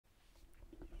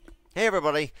Hey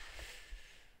everybody,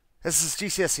 this is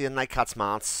GCSE and Nightcats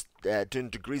Maths doing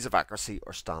degrees of accuracy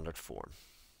or standard form.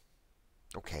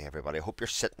 Okay everybody, I hope you're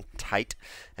sitting tight.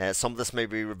 Some of this may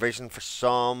be revision for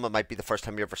some, it might be the first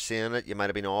time you're ever seeing it, you might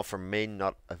have been all, for me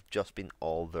not have just been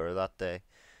all there that day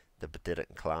that did it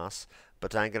in class.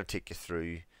 But I'm going to take you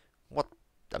through what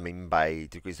I mean by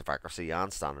degrees of accuracy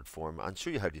and standard form and show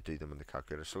you how to do them in the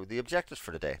calculator. So the objectives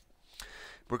for today,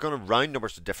 we're going to round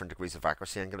numbers to different degrees of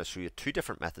accuracy. I'm going to show you two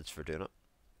different methods for doing it.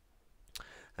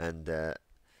 And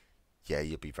yeah,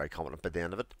 you'll be very confident by the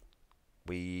end of it.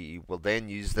 We will then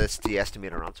use this to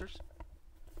estimate our answers,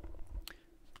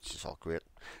 which is all great.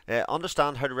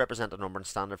 Understand how to represent a number in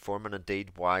standard form, and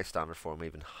indeed why standard form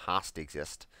even has to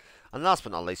exist. And last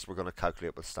but not least, we're going to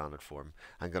calculate with standard form.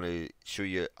 I'm going to show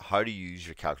you how to use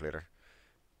your calculator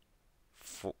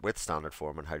with standard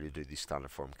form and how to do these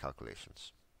standard form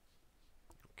calculations.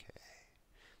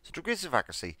 So degrees of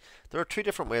accuracy, there are two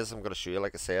different ways I'm going to show you,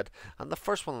 like I said, and the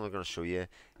first one I'm going to show you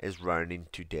is rounding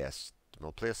to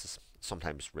decimal places,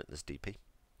 sometimes written as DP.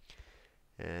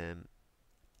 And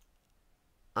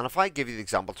if I give you the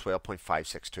example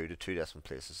 12.562 to two decimal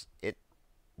places, it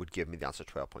would give me the answer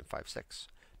 12.56.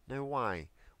 Now why?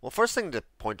 Well, first thing to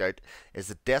point out is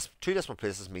that two decimal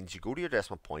places means you go to your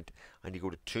decimal point and you go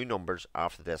to two numbers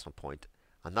after the decimal point.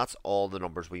 And that's all the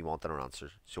numbers we want in our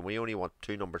answer. So we only want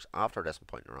two numbers after a decimal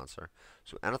point in our answer.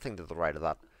 So anything to the right of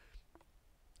that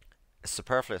is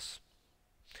superfluous.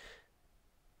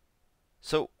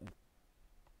 So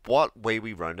what way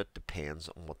we round it depends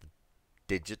on what the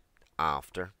digit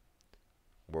after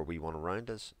where we want to round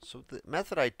is. So the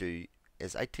method I do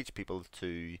is I teach people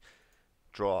to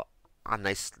draw a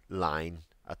nice line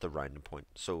at the rounding point.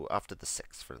 So after the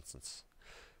 6, for instance.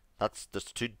 There's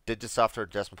two digits after a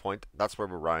decimal point. That's where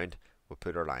we're round. We'll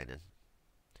put our line in.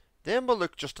 Then we'll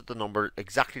look just at the number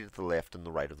exactly to the left and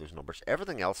the right of those numbers.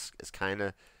 Everything else is kind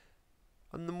of,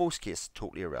 in the most case,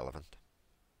 totally irrelevant.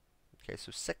 Okay,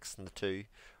 so 6 and the 2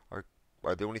 are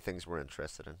the only things we're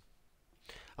interested in.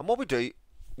 And what we do,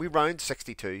 we round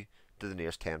 62 to the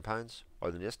nearest £10,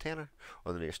 or the nearest tenner,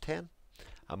 or the nearest 10.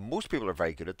 And most people are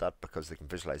very good at that because they can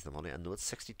visualize the money and know it's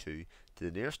 62 to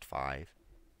the nearest 5.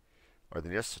 Or the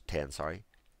nearest 10, sorry,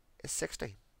 is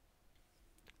 60.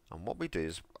 And what we do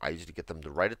is, I usually get them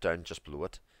to write it down just below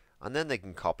it, and then they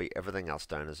can copy everything else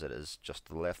down as it is, just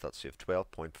to the left. That's so you have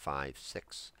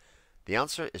 12.56. The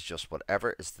answer is just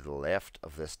whatever is to the left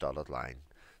of this dotted line.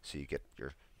 So you get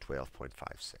your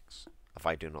 12.56. If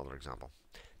I do another example,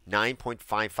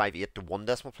 9.558 to one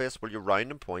decimal place, well, your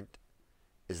rounding point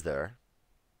is there.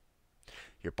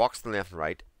 Your box to the left and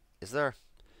right is there.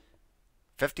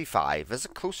 55, is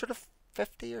it closer to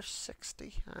 50 or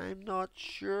 60? I'm not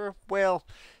sure. Well,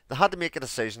 they had to make a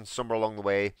decision somewhere along the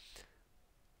way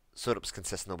so that it was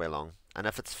consistent all the way along. And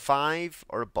if it's 5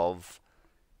 or above,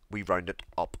 we round it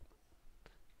up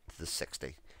to the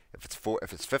 60. If it's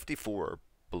 54 or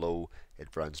below,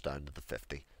 it rounds down to the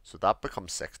 50. So that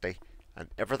becomes 60, and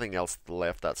everything else to the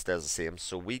left, that stays the same.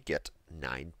 So we get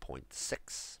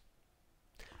 9.6.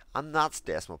 And that's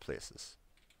decimal places.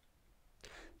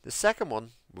 The second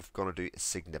one we're going to do is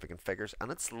significant figures,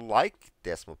 and it's like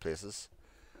decimal places,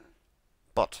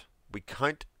 but we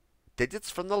count digits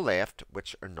from the left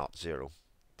which are not 0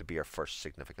 to be our first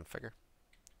significant figure.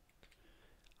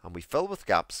 And we fill with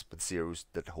gaps with zeros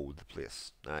that hold the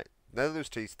place. Now those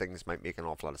two things might make an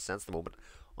awful lot of sense at the moment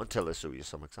until I show you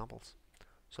some examples.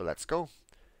 So let's go.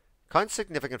 Count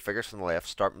significant figures from the left,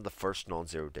 starting with the first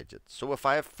non-zero digit. So if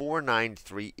I have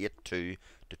 49382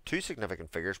 to two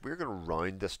significant figures, we're going to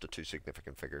round this to two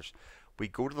significant figures. We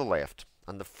go to the left,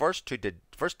 and the first digit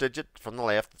from the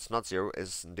left that's not 0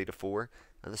 is indeed a 4,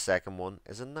 and the second one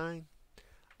is a 9.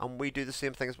 And we do the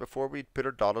same thing as before. We put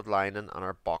our dotted line in and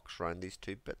our box around these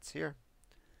two bits here.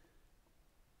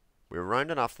 We're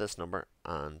rounding off this number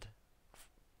and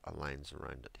a line's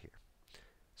around it here.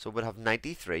 So we'd have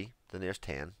 93, the nearest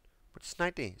 10, which is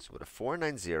 90. So we'd have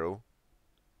 490,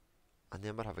 and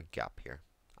then we'd have a gap here.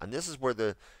 And this is where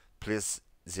the place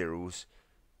zeros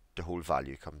to whole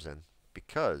value comes in.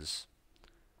 Because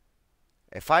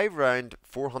if I round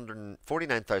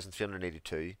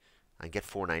 49,382 and get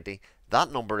 490,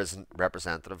 that number isn't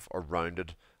representative or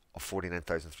rounded of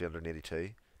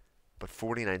 49,382, but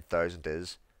 49,000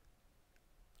 is.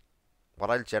 What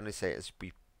I'll generally say is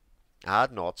we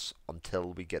add noughts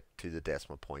until we get to the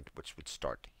decimal point, which would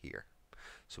start here.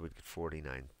 So we'd get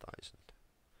 49,000.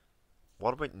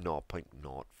 What about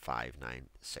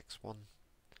 0.05961? We'll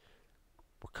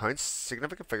count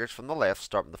significant figures from the left,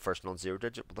 starting with the first non-zero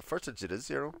digit. Well, the first digit is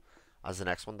 0, as the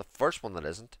next one. The first one that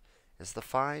isn't is the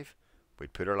 5.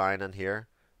 We'd put our line in here,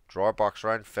 draw our box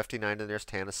around. 59 to the nearest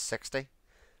 10 is 60.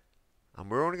 And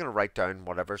we're only going to write down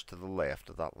whatever's to the left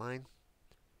of that line.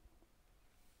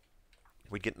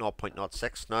 We get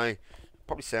 0.06. Now,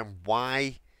 probably saying,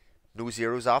 why no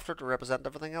zeros after to represent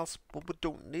everything else? Well, we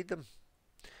don't need them.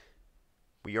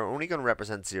 We are only going to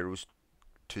represent zeros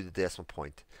to the decimal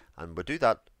point. And we do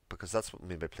that because that's what we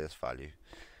mean by place value.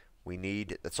 We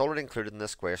need, it's already included in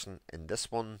this question. In this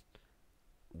one,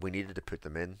 we needed to put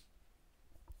them in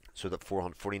so that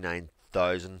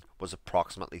 449,000 was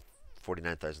approximately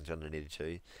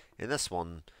 49,282. In this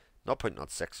one, 0.06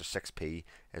 or 6p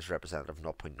is representative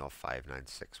of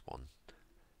 0.05961.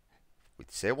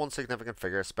 We'd say one significant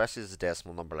figure, especially as a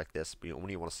decimal number like this, we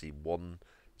only want to see one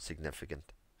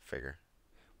significant figure.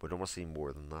 We don't want to see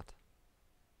more than that.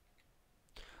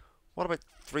 What about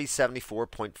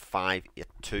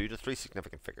 374.582, the three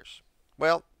significant figures?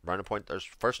 Well, rounding point, there's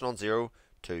first non-zero,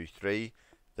 2, 3.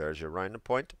 There's your rounding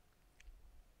point.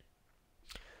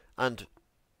 And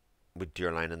we'd do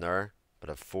your line in there. But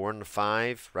a 4 and a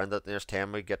 5, round that nearest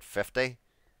 10, we get 50.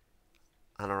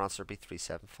 And our answer would be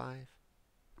 375.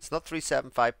 It's not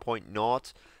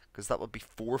 375.0, because that would be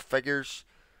 4 figures.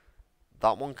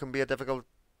 That one can be a difficult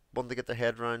one to get their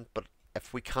head around, but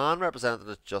if we can represent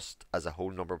it just as a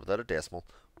whole number without a decimal,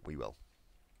 we will.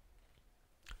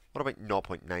 What about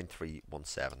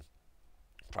 0.9317?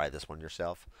 Try this one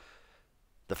yourself.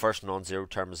 The first non-zero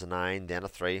term is a 9, then a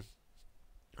 3,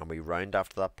 and we round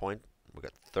after that point. We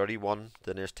got 31,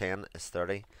 the nearest 10 is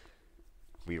 30.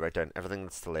 We write down everything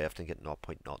that's to the left and get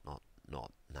 0.00093.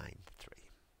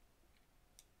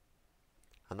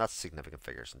 And that's significant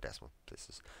figures in decimal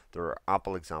places. There are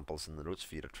ample examples in the notes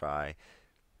for you to try.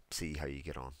 See how you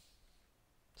get on.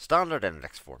 Standard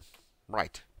index form.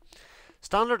 Right.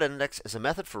 Standard index is a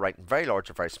method for writing very large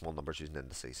or very small numbers using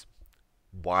indices.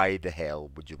 Why the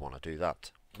hell would you want to do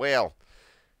that? Well,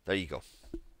 there you go.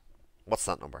 What's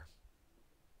that number?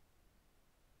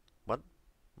 What?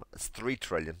 It's 3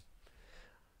 trillion.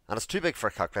 And it's too big for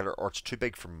a calculator, or it's too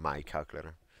big for my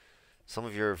calculator. Some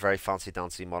of your very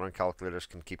fancy-dancy modern calculators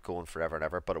can keep going forever and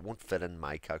ever, but it won't fit in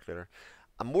my calculator.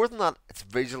 And more than that, it's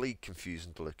visually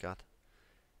confusing to look at.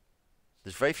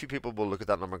 There's very few people who will look at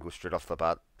that number and go straight off the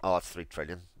bat, oh, it's 3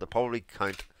 trillion. They'll probably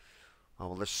count, oh,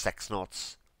 well, there's 6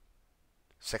 knots.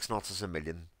 6 knots is a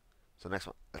million. So the next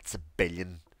one, that's a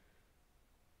billion.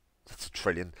 That's a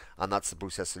trillion. And that's the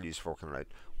process they'll use for working it out.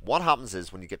 What happens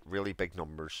is, when you get really big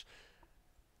numbers,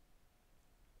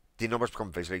 the numbers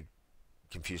become visually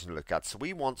confusing to look at. So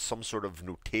we want some sort of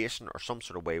notation or some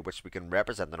sort of way which we can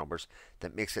represent the numbers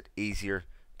that makes it easier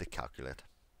to calculate.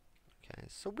 Okay,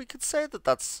 so we could say that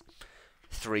that's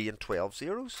 3 and 12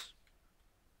 zeros.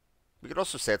 We could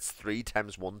also say it's 3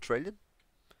 times 1 trillion.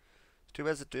 There's 2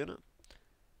 ways of doing it.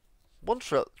 1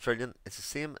 trillion is the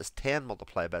same as 10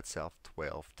 multiplied by itself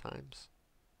 12 times.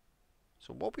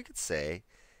 So what we could say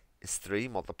is 3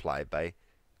 multiplied by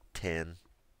 10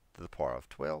 to the power of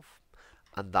 12.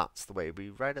 And that's the way we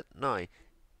write it. Now,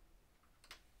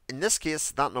 in this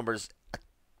case, that number is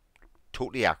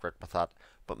totally accurate with that.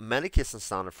 But in many cases in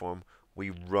standard form, we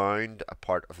round a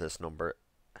part of this number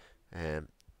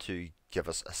to give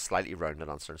us a slightly rounded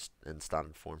answer in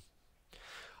standard form.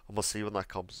 And we'll see when that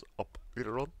comes up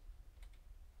later on.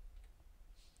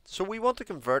 So we want to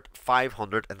convert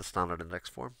 500 into standard index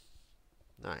form.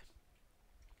 Now,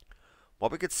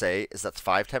 what we could say is that's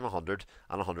 5 times 100,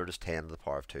 and 100 is 10 to the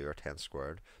power of 2, or 10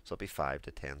 squared. So it'll be 5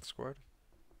 to 10 squared.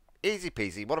 Easy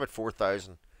peasy. What about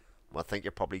 4,000? Well, I think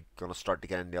you're probably going to start to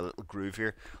get into a little groove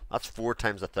here. That's 4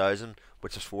 times 1,000,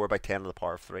 which is 4 by 10 to the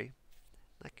power of 3. Isn't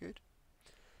that good?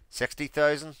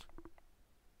 60,000.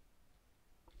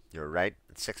 You're right.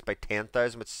 It's 6 by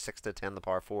 10,000, which is 6 to 10 to the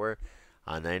power of 4.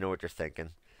 And I know what you're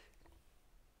thinking.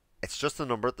 It's just the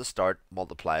number at the start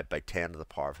multiplied by 10 to the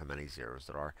power of how many zeros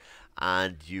there are.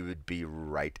 And you would be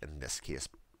right in this case.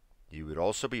 You would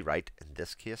also be right in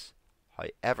this case.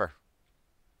 However,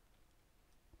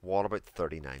 what about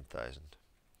 39,000?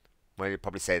 Well, you'd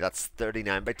probably say that's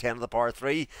 39 by 10 to the power of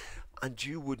 3. And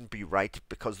you wouldn't be right,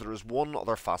 because there is one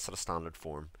other facet of standard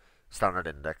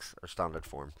index, or standard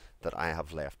form, that I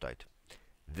have left out.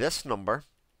 This number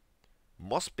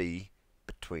must be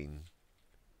between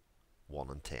 1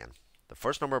 and 10. The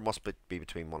first number must be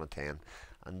between 1 and 10,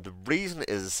 and the reason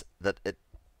is that it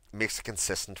makes it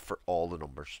consistent for all the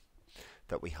numbers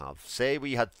that we have. Say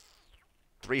we had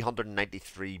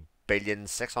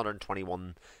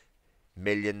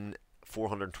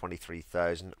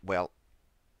 393,621,423,000. Well,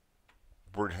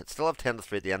 we'd still have 10 to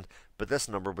 3 at the end, but this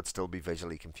number would still be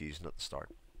visually confusing at the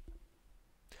start.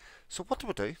 So what do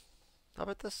we do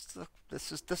about this?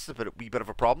 This is a wee bit of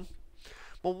a problem.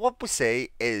 Well, what we say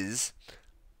is,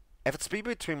 if it's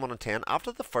between 1 and 10,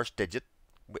 after the first digit,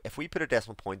 if we put a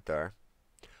decimal point there,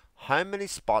 how many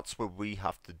spots would we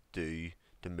have to do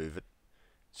to move it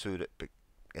so that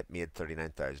it made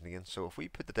 39,000 again? So if we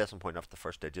put the decimal point after the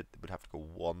first digit, it would have to go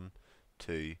 1,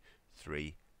 2,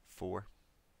 3, 4.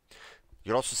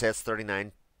 You could also say it's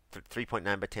 3.9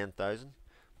 by 10,000.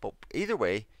 But either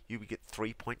way, you would get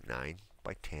 3.9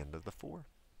 by 10 to the 4.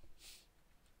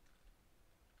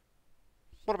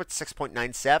 What about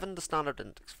 6.97, the standard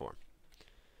index form?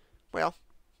 Well,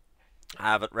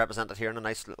 I have it represented here in a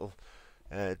nice little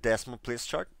decimal place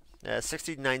chart.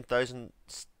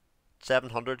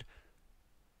 69,700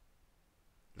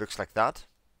 looks like that.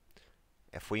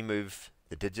 If we move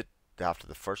the digit after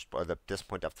the first, or the decimal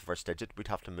point after the first digit, we'd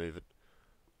have to move it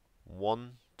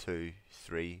 1, 2,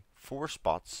 3, 4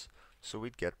 spots, so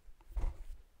we'd get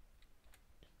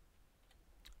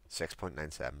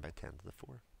 6.97 by 10 to the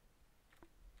 4.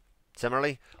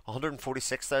 Similarly,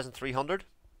 146,300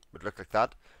 would look like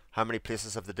that. How many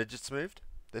places have the digits moved?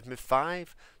 They've moved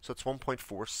 5, so it's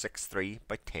 1.463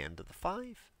 by 10 to the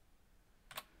 5.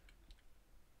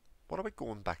 What about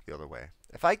going back the other way?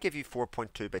 If I give you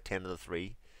 4.2 by 10 to the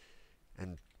 3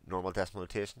 in normal decimal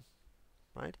notation,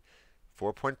 right?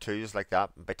 4.2 is like that.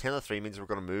 By 10 to the 3 means we're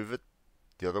going to move it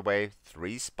the other way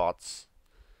 3 spots.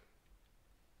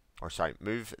 Or sorry,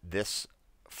 move this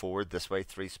forward this way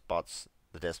 3 spots,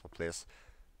 the decimal place.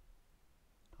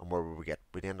 And where would we get?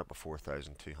 We'd end up with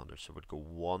 4,200. So we'd go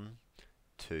 1,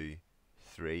 2,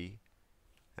 3.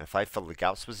 And if I fill the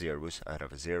gaps with zeros, I'd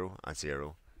have a 0,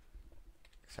 etc.,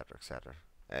 etc.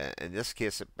 In this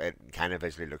case, it kind of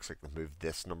visually looks like they've moved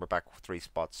this number back 3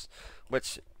 spots,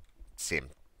 which same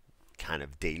kind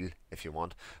of deal if you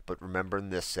want. But remembering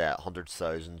this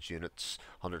 100,000 units,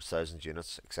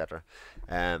 etc.,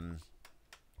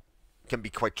 can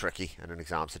be quite tricky in an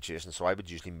exam situation. So I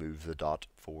would usually move the dot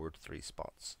forward 3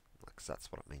 spots, because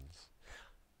that's what it means.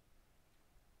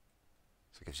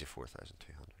 So it gives you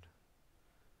 4,200.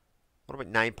 What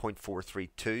about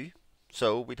 9.432?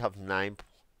 So we'd have 9,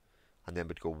 and then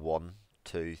we'd go 1,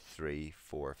 2, 3,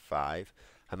 4, 5.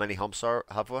 How many humps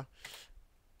have we?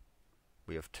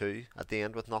 We have 2 at the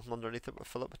end with nothing underneath it. We'll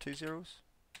fill it with 2 zeros,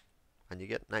 and you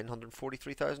get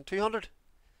 943,200.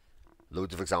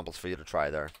 Loads of examples for you to try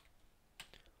there.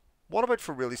 What about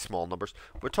for really small numbers?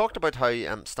 We talked about how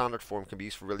standard form can be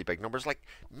used for really big numbers, like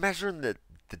measuring the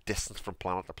distance from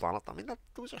planet to planet. I mean,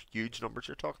 those are huge numbers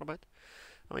you're talking about.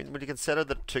 I mean, when you consider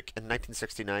that it took, in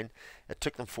 1969, it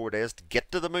took them 4 days to get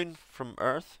to the moon from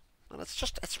Earth. And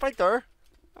it's right there.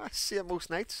 I see it most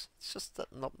nights. It's just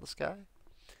sitting up in the sky.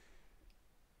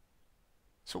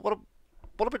 So what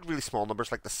about really small numbers,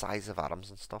 like the size of atoms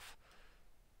and stuff?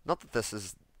 Not that this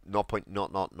is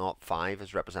 0.0005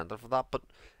 is representative of that, but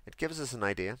it gives us an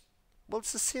idea. Well,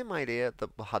 it's the same idea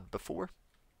that we had before.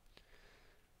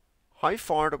 How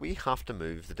far do we have to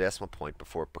move the decimal point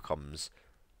before it becomes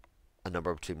a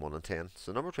number between 1 and 10?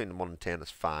 So the number between 1 and 10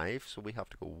 is 5, so we have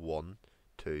to go 1,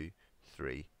 2,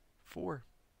 3, 4.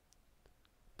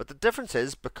 But the difference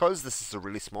is, because this is a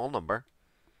really small number,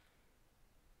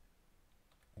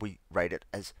 we write it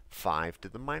as 5 to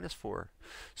the minus 4.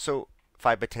 So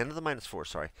 5 by 10 to the minus 4,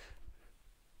 sorry.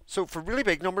 So for really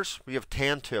big numbers, we have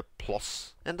 10 to a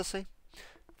plus indice.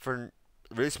 For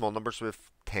really small numbers, we have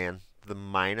 10 to the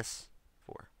minus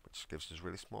 4, which gives us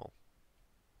really small.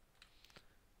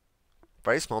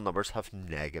 Very small numbers have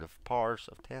negative powers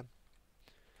of 10.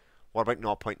 What about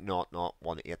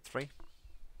 0.00183?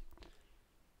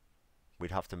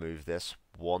 We'd have to move this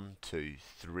 1, 2,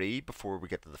 3 before we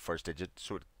get to the first digit,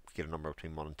 so we get a number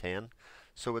between 1 and 10.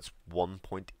 So it's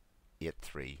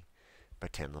 1.83 by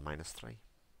 10 to the minus 3.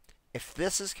 If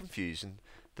this is confusing,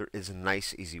 there is a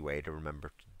nice easy way to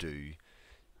remember to do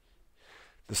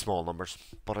the small numbers,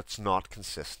 but it's not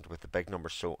consistent with the big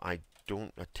numbers, so I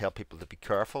tell people to be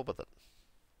careful with it.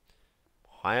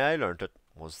 How I learned it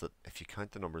was that if you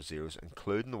count the number of zeros,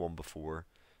 including the one before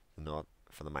the naught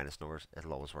for the minus numbers,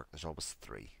 it'll always work. There's always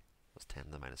 3. It's 10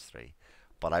 to the minus 3.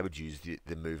 But I would use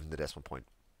the moving the decimal point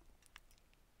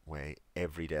way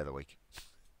every day of the week.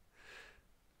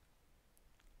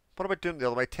 What about doing it the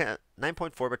other way?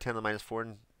 9.4 by 10 to the minus 4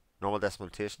 in normal decimal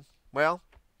notation? Well,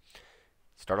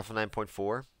 start off with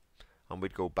 9.4, and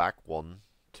we'd go back 1,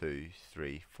 2,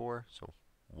 3, 4. So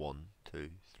 1, 2,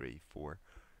 3, 4.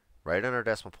 Right on our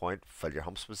decimal point, fill your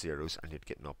humps with zeros, and you'd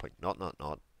get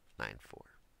 0.00094.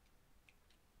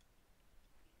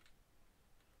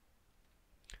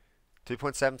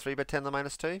 2.73 by 10 to the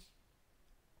minus 2.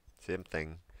 Same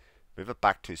thing. Move it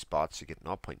back 2 spots, you get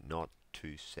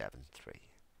 0.0273.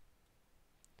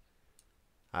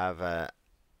 I have a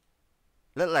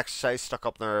little exercise stuck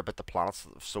up there about the planets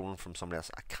that I've stolen from somebody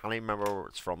else. I can't even remember where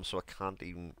it's from, so I can't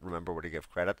even remember where to give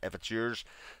credit. If it's yours,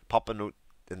 pop a note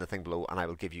in the thing below, and I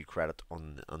will give you credit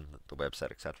on the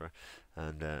website, etc.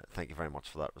 And thank you very much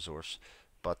for that resource.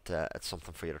 But it's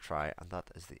something for you to try, and that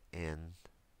is the end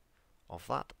of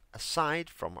that. Aside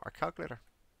from our calculator.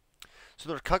 So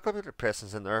there are calculator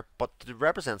pressings in there, but to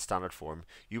represent standard form,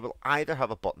 you will either have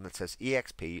a button that says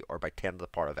exp or by 10 to the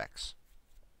power of x.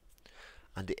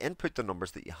 And to input the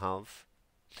numbers that you have,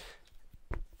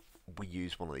 we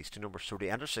use one of these two numbers. So to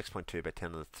enter 6.2 by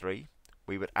 10 to the 3,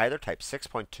 we would either type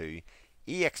 6.2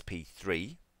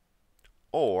 exp3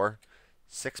 or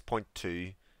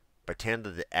 6.2 by 10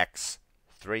 to the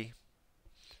x3.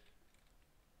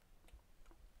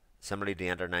 Similarly, to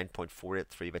enter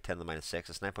 9.483 by 10 to the minus 6,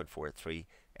 it's 9.483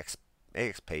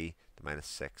 exp to minus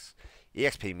 6.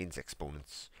 Exp means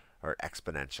exponents or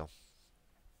exponential,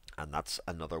 and that's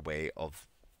another way of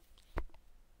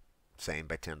saying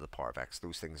by 10 to the power of x.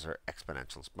 Those things are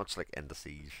exponentials, much like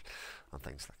indices and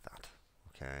things like that.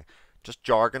 Okay, just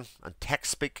jargon and text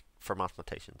speak for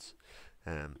mathematicians.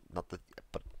 Not that,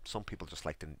 but some people just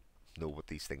like to know what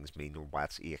these things mean or why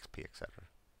it's exp, etc.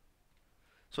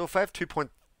 So if I have 2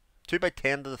 by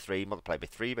 10 to the 3 multiplied by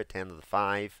 3 by 10 to the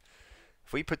 5,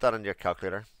 if we put that into your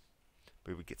calculator,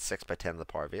 we would get 6 by 10 to the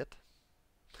power of 8.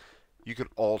 You could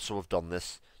also have done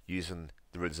this using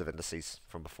the rules of indices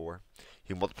from before.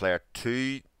 You multiply our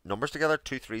two numbers together,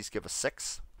 2 3's give us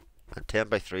 6, and 10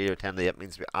 by 3 or 10 to the 8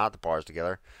 means we add the powers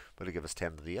together, but it'll give us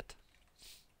 10 to the 8.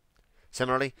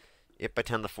 Similarly, 8 by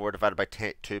 10 to the 4 divided by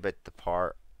 2 by 10 to the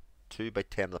power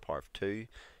of 2.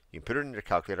 You can put it in your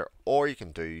calculator, or you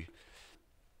can do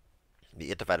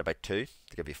the 8 divided by 2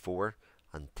 to give you 4,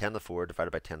 and 10 to the 4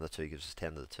 divided by 10 to the 2 gives us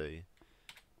 10 to the 2,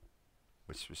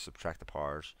 which we subtract the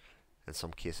powers. In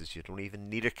some cases you don't even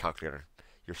need a calculator,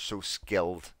 you're so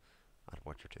skilled at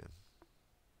what you're doing.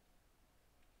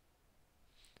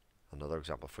 Another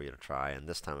example for you to try, and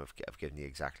this time I've given you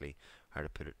exactly how to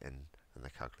put it in the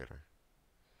calculator.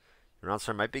 Your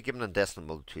answer might be given in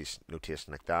decimal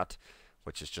notation like that,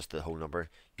 which is just the whole number.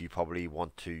 You probably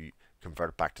want to convert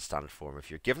it back to standard form. If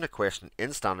you're given a question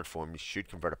in standard form, you should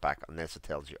convert it back unless it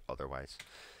tells you otherwise.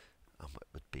 And it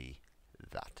would be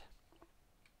that.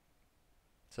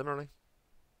 Similarly,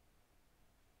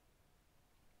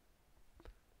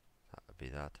 that would be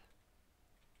that.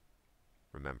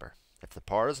 Remember, if the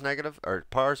power is negative or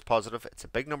power is positive, it's a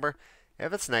big number.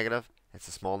 If it's negative, it's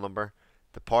a small number.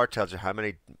 The power tells you how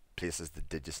many places the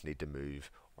digits need to move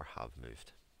or have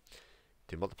moved.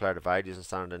 To multiply or divide using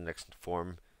standard index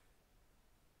form,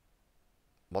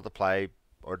 multiply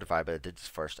or divide by the digits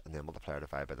first, and then multiply or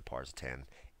divide by the powers of 10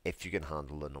 if you can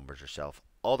handle the numbers yourself.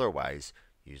 Otherwise,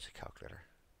 use a calculator.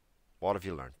 What have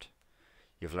you learnt?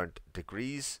 You've learnt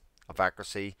degrees of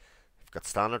accuracy. You've got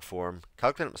standard form,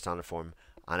 calculating with standard form,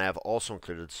 and I have also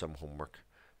included some homework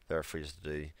there for you to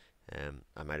do.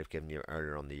 I might have given you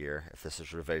earlier on the year. If this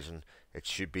is revision, it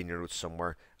should be in your notes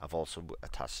somewhere. I've also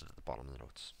attached it at the bottom of the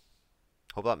notes.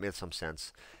 Hope that made some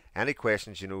sense. Any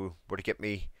questions, you know where to get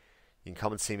me. You can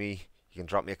come and see me. You can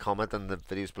drop me a comment in the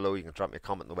videos below. You can drop me a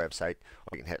comment on the website,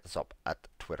 or you can hit us up at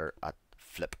Twitter at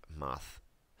FlipMath,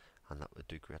 and that would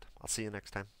do great. I'll see you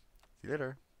next time. See you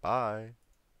later. Bye.